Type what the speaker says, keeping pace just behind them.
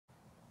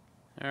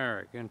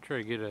Alright, gonna try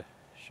to get a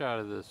shot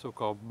of the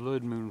so-called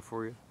blood moon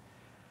for you.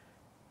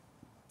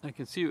 I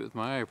can see it with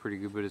my eye pretty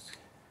good, but it's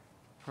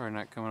probably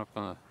not coming up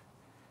on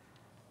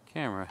the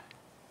camera.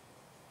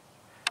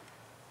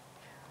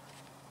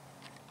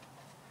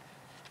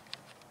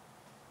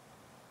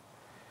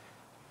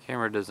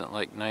 Camera doesn't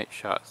like night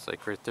shots,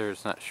 like right there,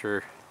 it's not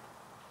sure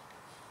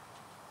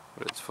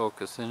what it's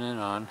focusing in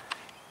on.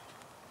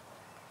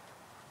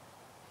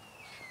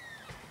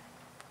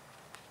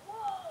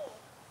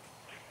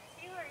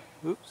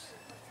 Oops.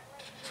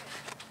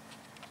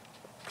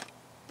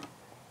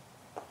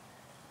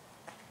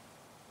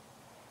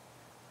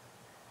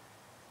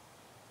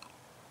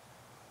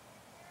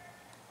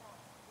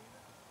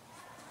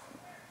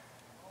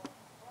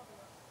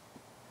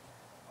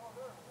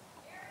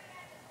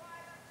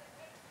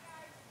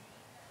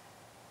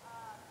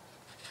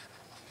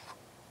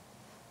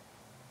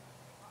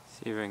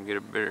 See if I can get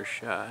a better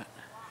shot.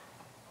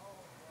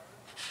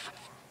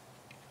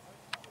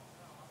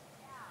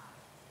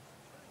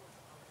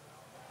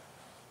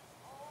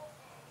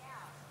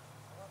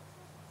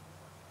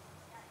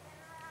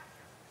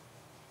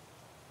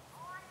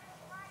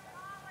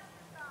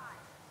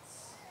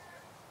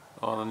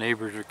 All the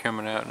neighbors are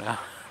coming out now.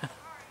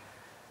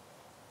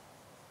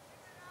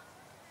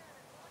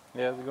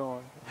 Yeah, how's it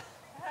going?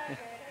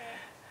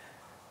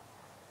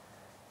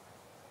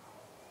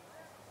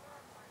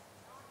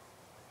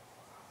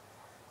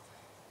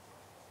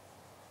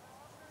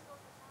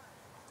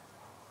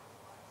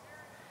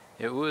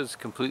 It was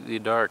completely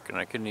dark, and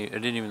I didn't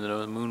even know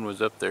the moon was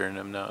up there,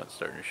 and now it's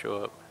starting to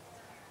show up.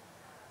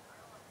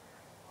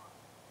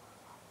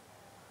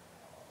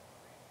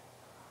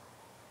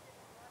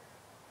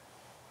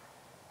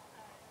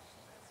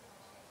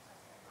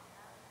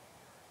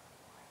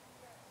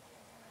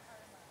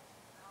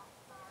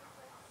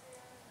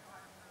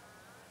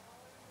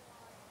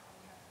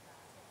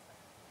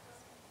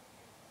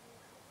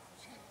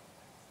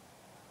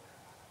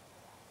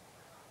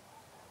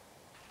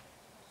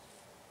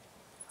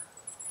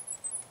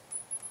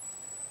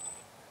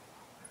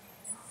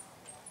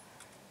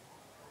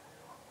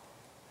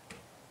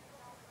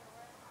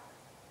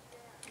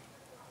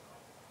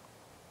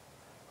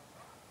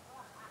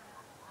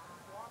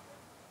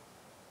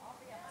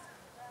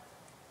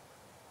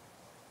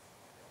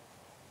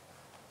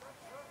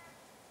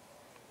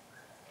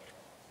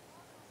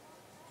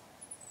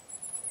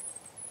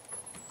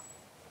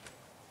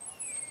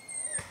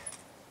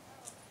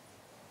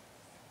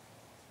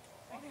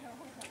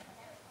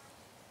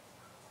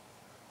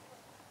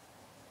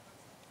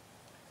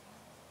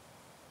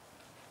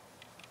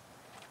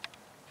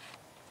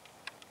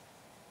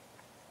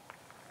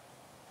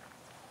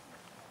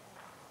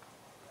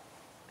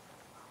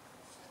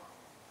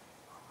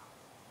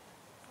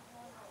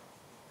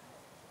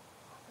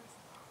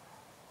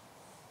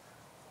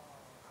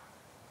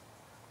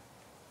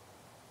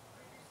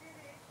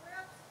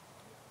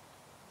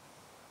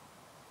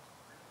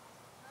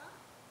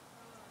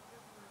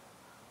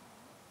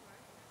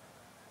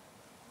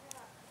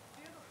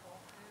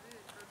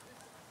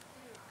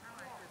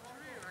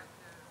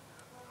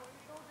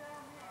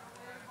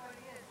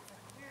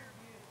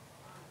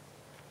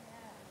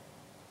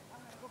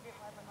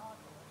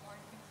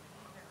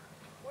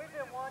 We've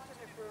been watching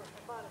it for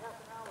about half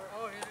an hour.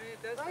 Oh, really?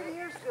 That's Right good.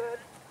 here's good.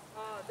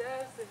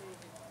 That's the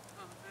easy.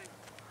 Oh,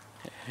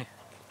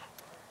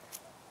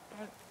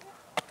 thanks.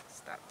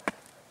 Stop.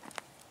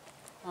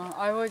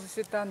 I always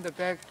sit on the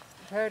back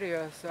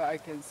patio so I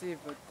can see,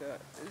 but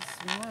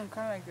it's moon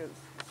kind of like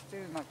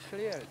still not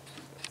clear to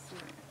see.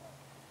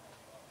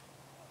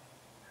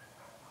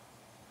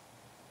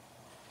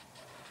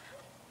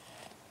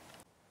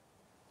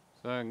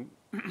 So I'm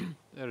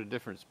at a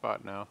different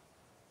spot now.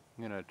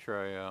 I'm gonna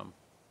try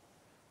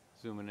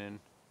zooming in.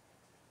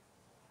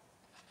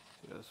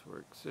 See how this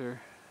works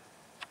there.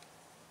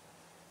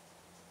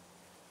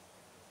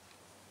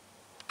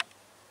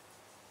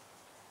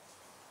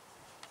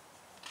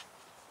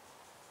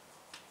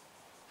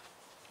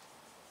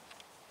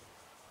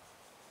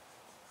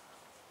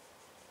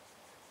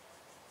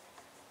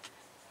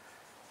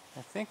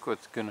 I think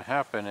what's gonna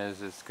happen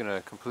is it's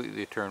gonna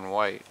completely turn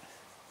white.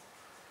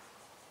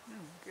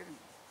 Getting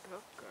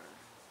darker.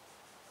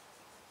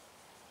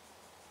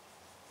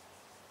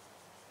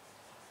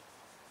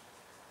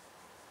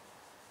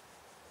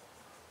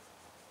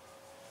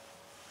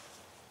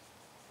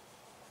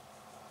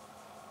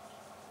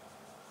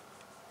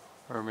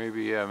 Or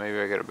maybe, yeah, maybe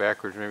I got it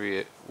backwards. Maybe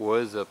it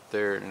was up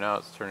there and now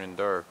it's turning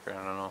dark. I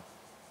don't know.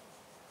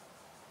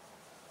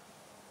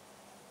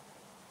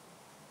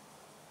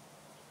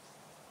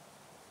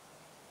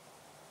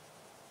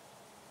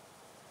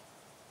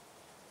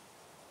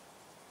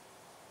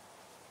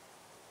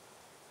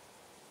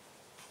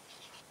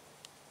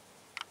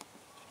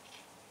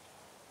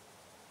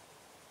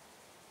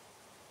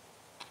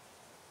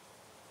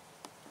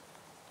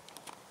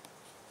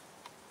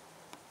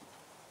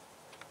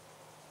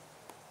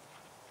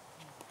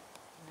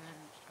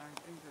 I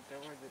think that there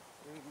was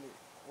really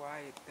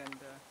white and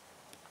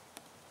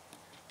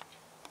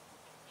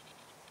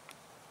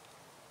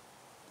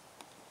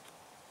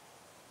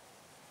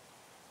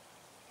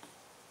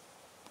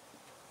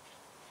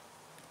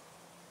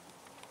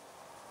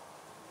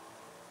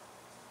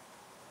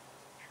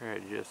Try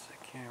to adjust the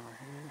camera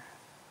here.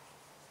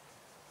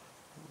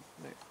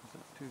 That's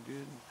not too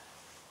good.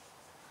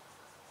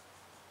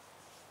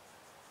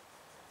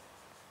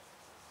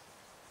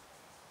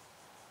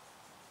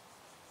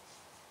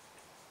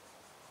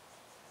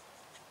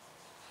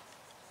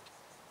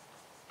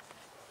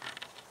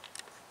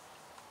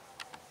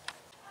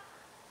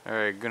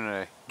 Alright,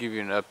 gonna give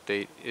you an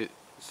update.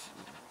 It's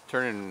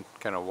turning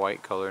kind of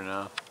white color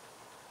now.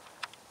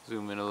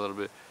 Zoom in a little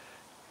bit.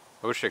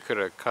 I wish I could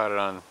have caught it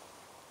on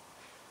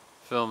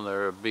film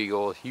there. A big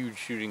old huge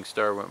shooting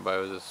star went by.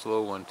 It was a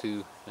slow one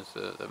too.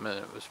 That meant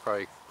it was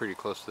probably pretty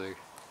close to the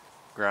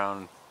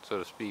ground, so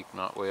to speak,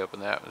 not way up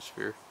in the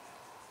atmosphere.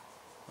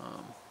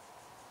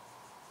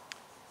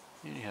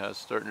 Anyhow, it's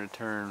starting to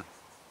turn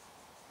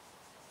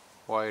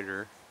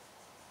whiter.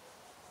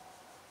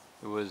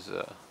 It was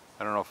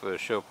I don't know if it would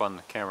show up on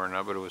the camera or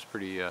not, but it was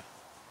pretty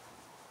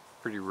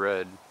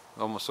red.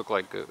 Almost looked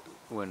like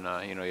when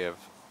you know,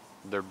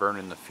 they're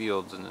burning the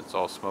fields and it's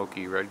all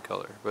smoky red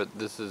color. But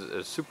this is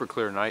a super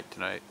clear night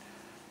tonight,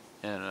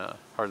 and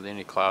hardly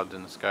any clouds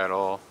in the sky at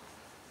all.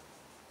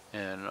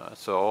 And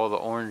so all the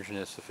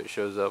orangeness, if it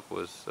shows up,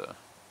 was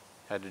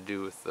had to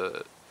do with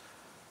the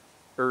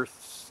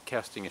Earth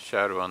casting a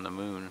shadow on the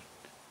moon.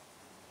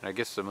 And I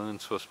guess the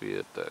moon's supposed to be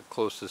at the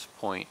closest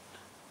point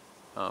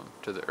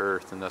to the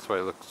Earth, and that's why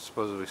it's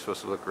supposedly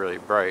supposed to look really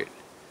bright.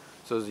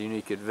 So it's a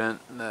unique event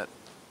in that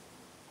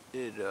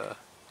it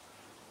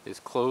is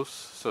close,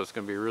 so it's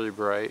going to be really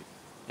bright,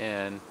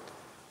 and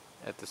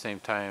at the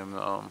same time,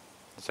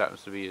 this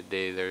happens to be a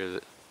day there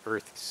that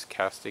Earth is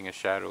casting a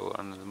shadow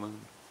on the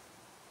moon.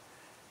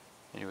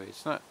 Anyway,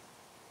 it's not.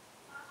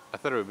 I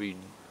thought it would be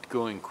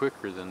going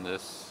quicker than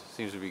this.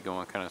 Seems to be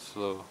going kind of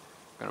slow.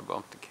 I'm gonna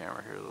bump the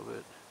camera here a little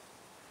bit.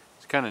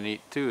 It's kind of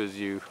neat too, as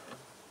you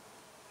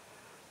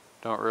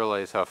don't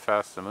realize how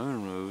fast the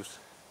moon moves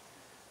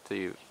till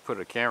you put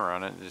a camera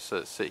on it and just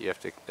let it sit. You have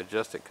to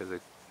adjust it because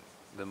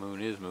the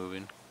moon is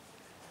moving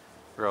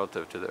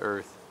relative to the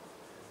Earth.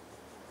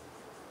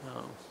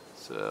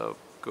 So I'll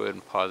go ahead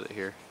and pause it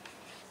here.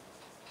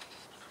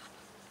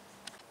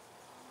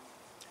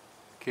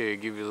 Okay,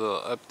 give you a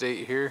little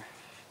update here.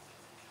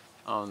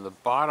 On the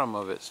bottom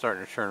of it,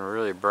 starting to turn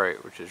really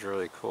bright, which is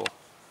really cool.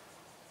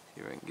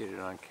 See if I can get it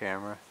on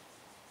camera.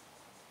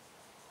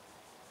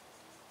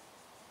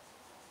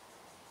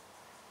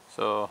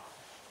 So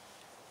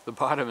the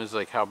bottom is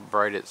like how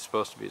bright it's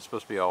supposed to be. It's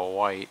supposed to be all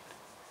white,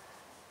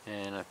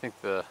 and I think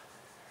the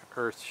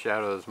Earth's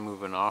shadow is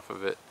moving off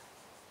of it,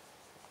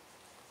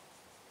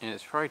 and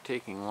it's probably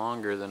taking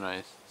longer than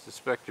I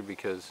suspected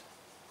because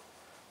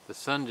the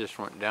sun just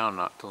went down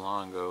not too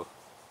long ago.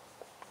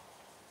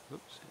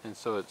 Oops. And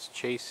so it's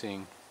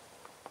chasing,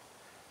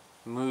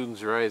 the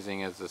moon's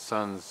rising as the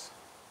sun's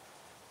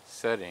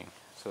setting.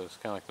 So it's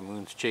kind of like the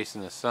moon's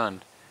chasing the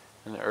sun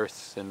and the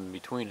Earth's in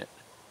between it.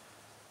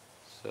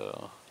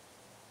 So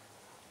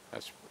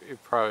that's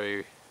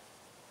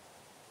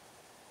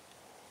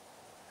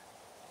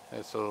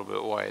that's a little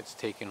bit why it's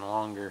taking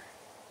longer.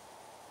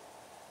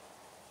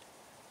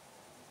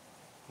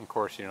 Of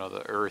course, you know,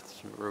 the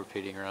Earth's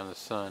rotating around the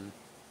sun.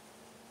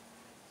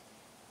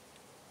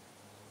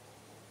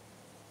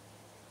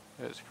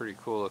 It's pretty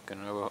cool looking.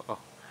 I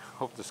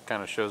hope this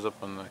kind of shows up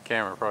on the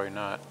camera. Probably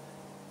not.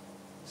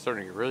 It's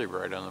starting to get really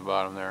bright on the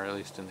bottom there, at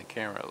least in the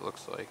camera it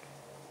looks like.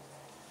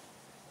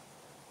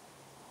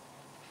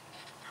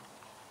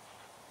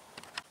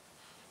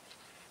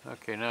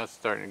 Okay, now it's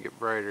starting to get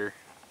brighter.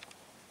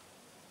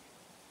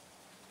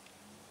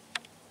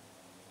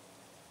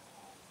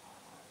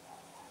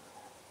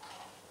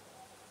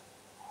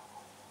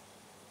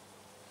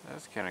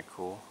 That's kind of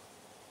cool.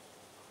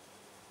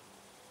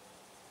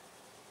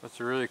 What's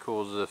really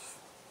cool is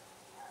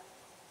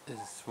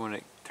when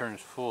it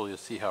turns full, you'll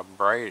see how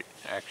bright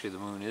actually the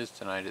moon is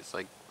tonight. It's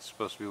like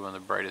supposed to be one of the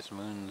brightest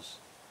moons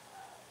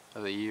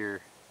of the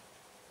year.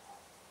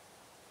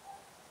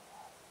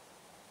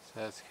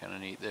 So that's kind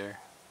of neat there.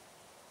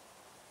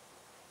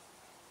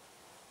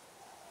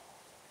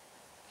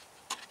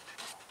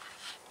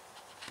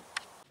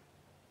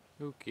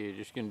 Okay,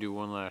 just gonna do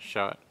one last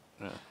shot.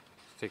 It's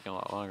taking a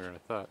lot longer than I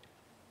thought.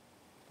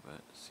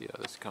 But see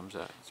how this comes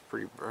out. It's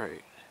pretty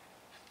bright.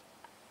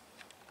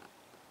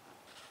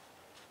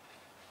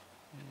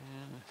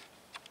 And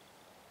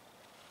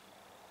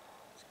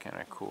it's kind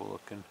of cool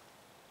looking.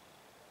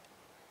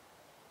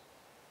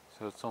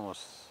 So it's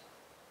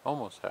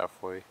almost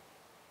halfway.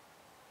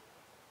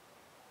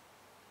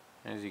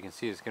 And as you can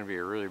see, it's going to be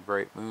a really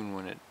bright moon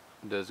when it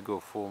does go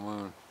full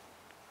moon.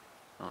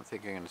 I don't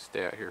think I'm going to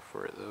stay out here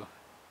for it though.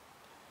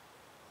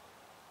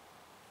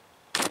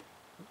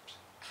 Oops.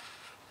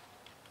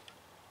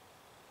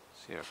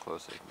 See how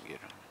close I can get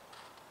on it.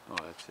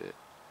 Oh, that's it.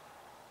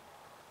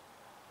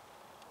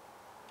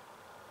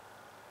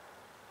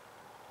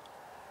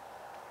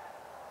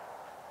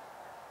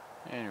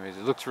 Anyways,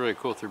 it looks really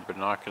cool through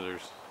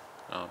binoculars.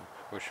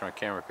 Wish my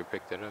camera could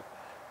pick that up.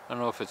 I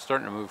don't know if it's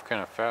starting to move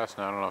kind of fast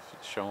now. I don't know if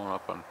it's showing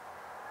up on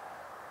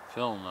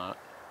film or not.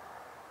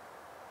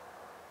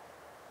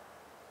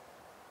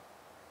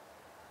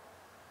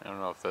 I don't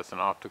know if that's an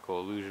optical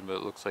illusion, but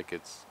it looks like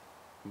it's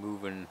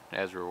moving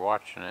as we're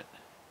watching it.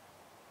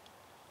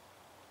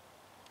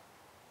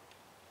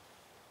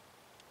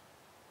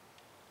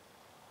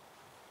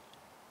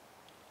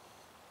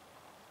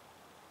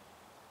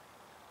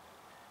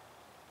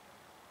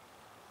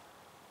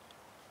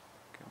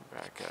 Come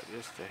back out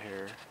just a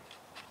hair.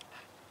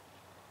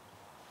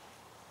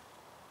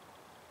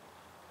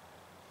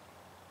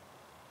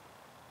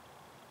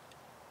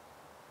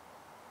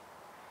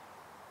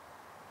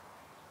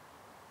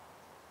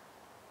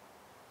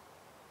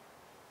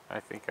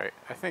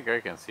 I think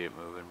I can see it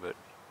moving, but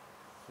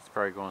it's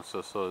probably going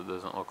so slow it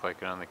doesn't look like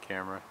it on the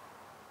camera.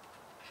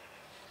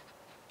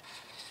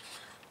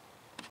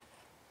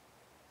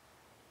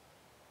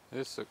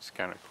 This looks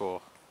kind of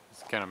cool.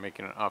 It's kind of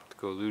making an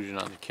optical illusion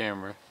on the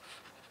camera.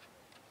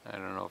 I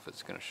don't know if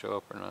it's going to show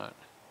up or not.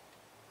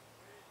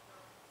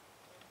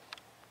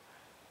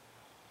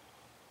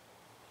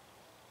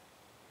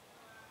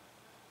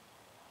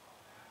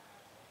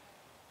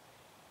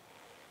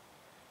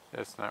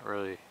 That's not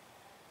really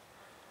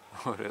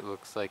what it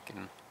looks like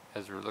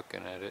as we're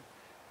looking at it.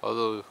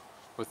 Although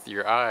with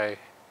your eye,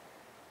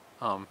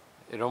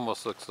 it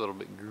almost looks a little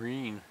bit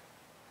green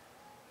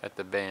at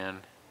the band.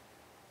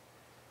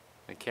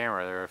 The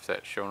camera there, if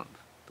that's shown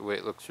the way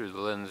it looks through the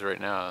lens right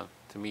now,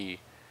 to me,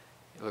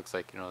 it looks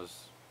like,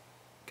 it's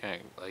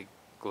kind of like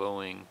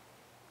glowing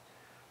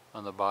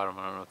on the bottom.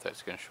 I don't know if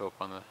that's going to show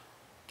up on the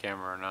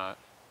camera or not.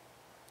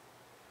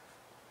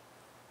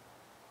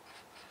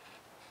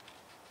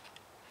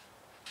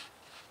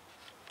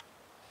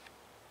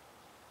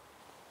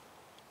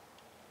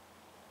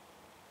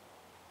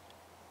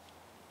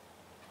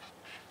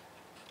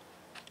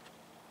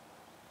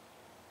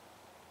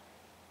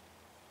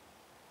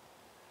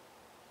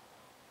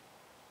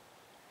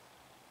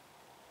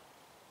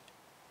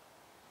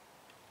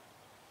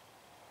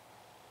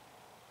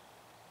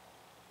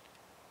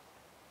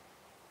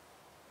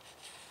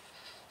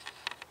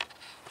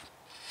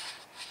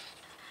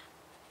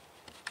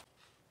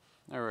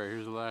 Alright,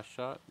 here's the last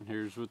shot, and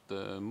here's what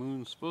the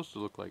moon's supposed to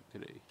look like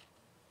today.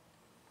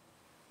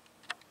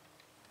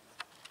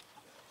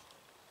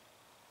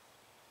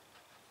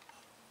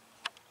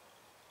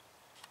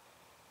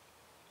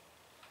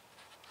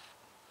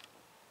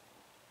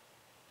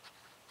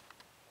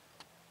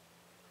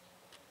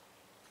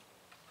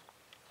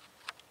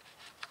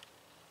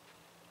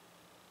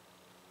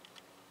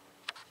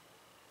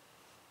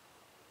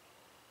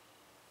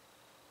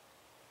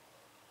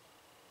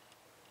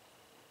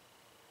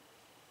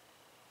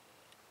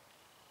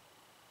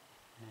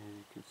 As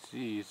you can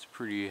see, it's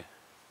pretty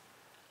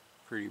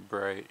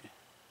bright.